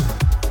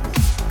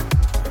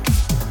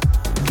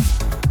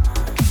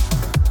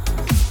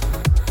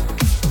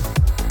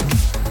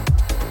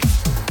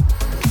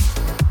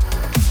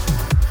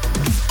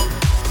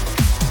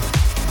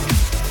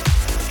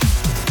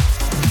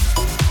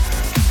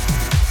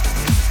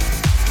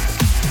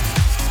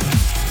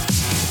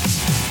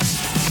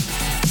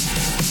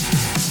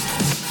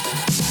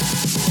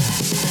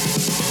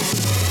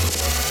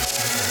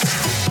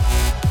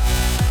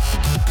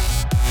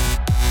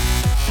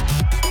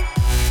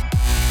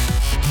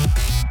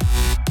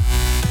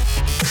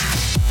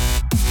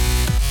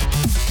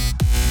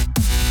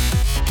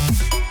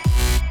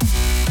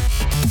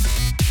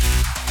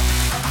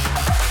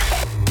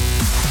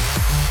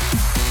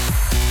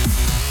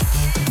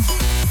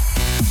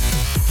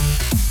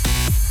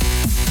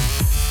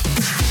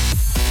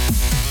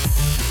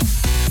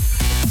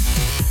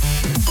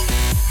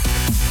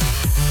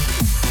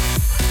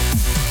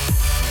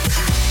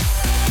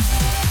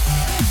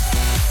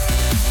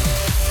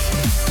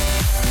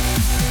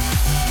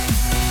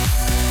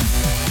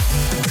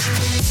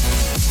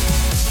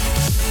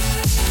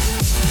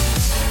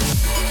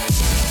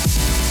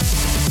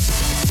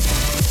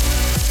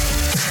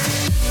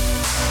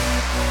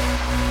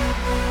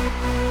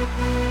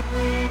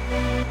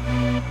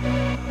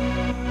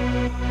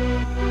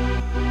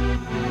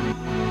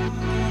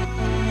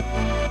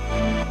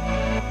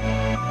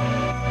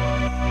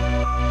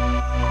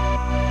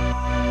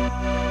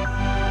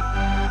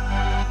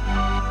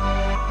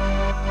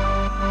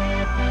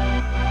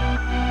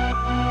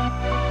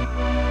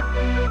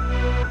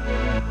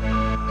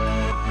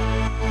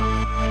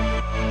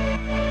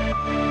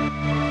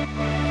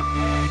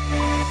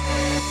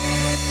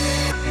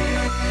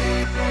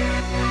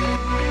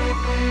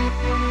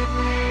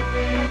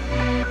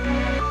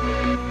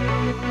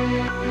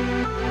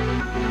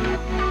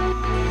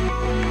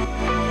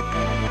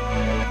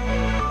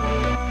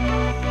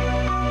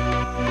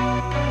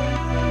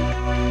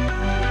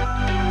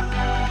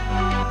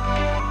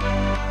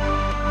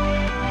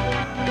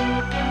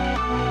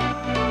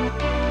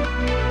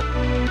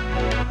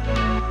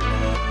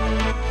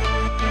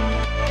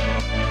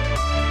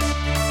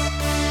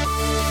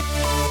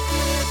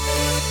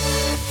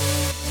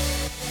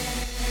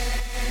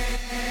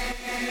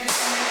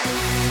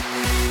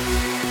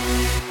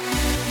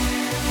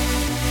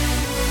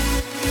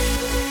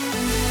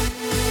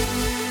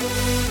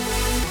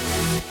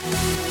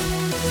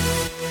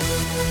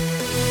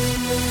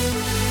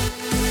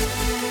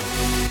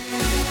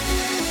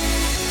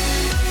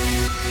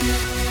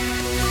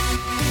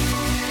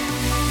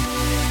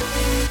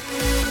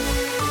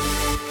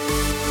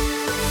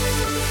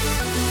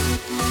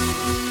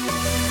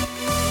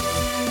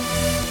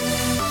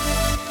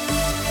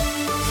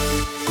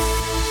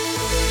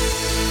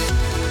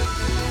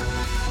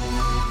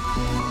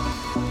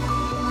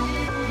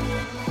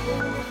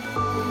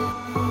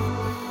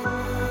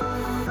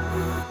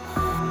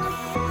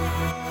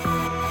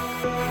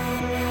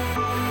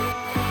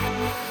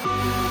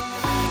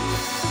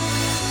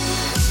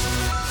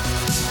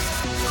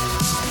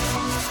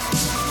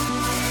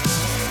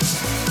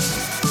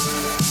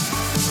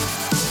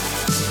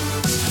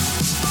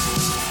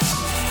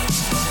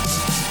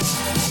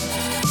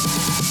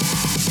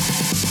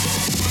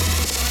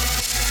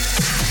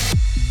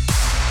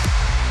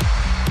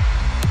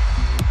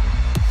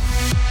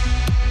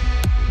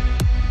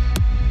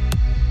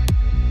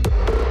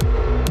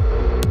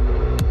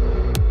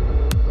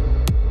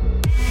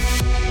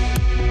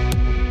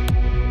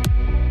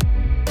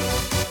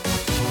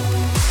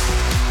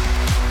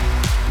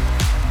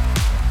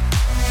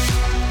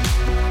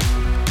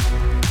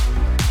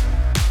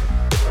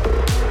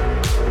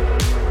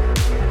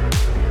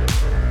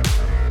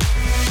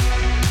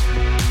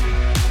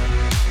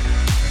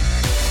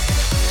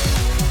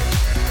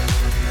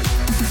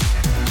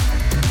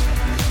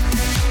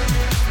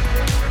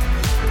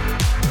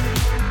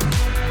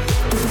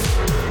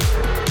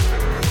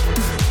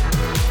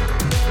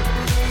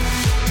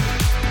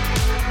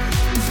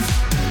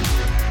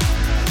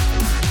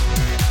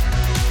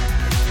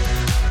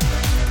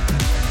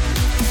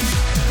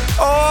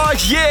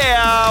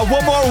 Yeah,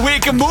 one more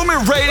week of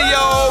Movement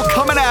Radio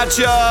coming at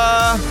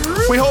ya.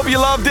 We hope you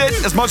loved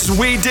it as much as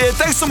we did.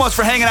 Thanks so much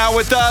for hanging out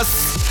with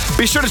us.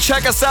 Be sure to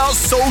check us out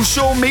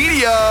social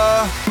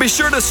media. Be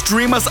sure to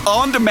stream us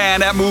on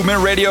demand at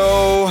Movement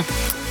Radio.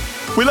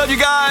 We love you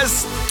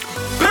guys.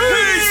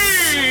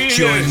 Peace!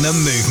 Join the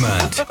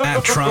movement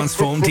at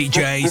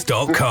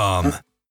transformdjs.com.